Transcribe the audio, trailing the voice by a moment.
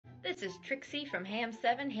This is Trixie from Ham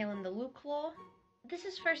 7 hailing the Luke Claw. This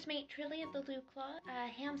is First Mate Trilly of the Luke Claw.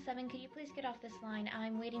 Ham 7, could you please get off this line?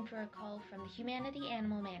 I'm waiting for a call from the Humanity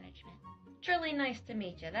Animal Management. Trilly, nice to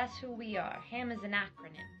meet you. That's who we are. Ham is an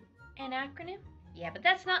acronym. An acronym? Yeah, but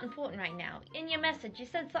that's not important right now. In your message, you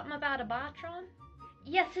said something about a Bartron?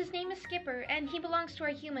 Yes, his name is Skipper, and he belongs to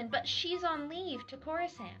our human, but she's on leave to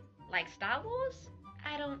Coruscant. Like Star Wars?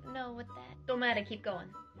 I don't know what that... Don't matter, keep going.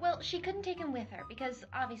 Well, she couldn't take him with her, because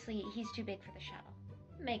obviously he's too big for the shuttle.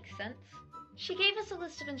 Makes sense. She gave us a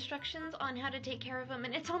list of instructions on how to take care of him,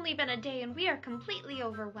 and it's only been a day, and we are completely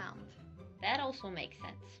overwhelmed. That also makes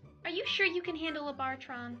sense. Are you sure you can handle a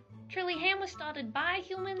Bartron? Trilly, Ham was started by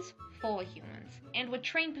humans, for humans. And we're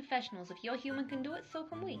trained professionals. If your human can do it, so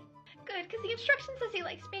can we. Good, because the instruction says he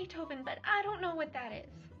likes Beethoven, but I don't know what that is.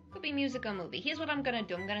 Could be music or movie. Here's what I'm gonna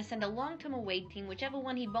do. I'm gonna send a long-term away team. Whichever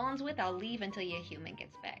one he bonds with, I'll leave until your human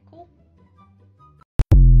gets back. Cool?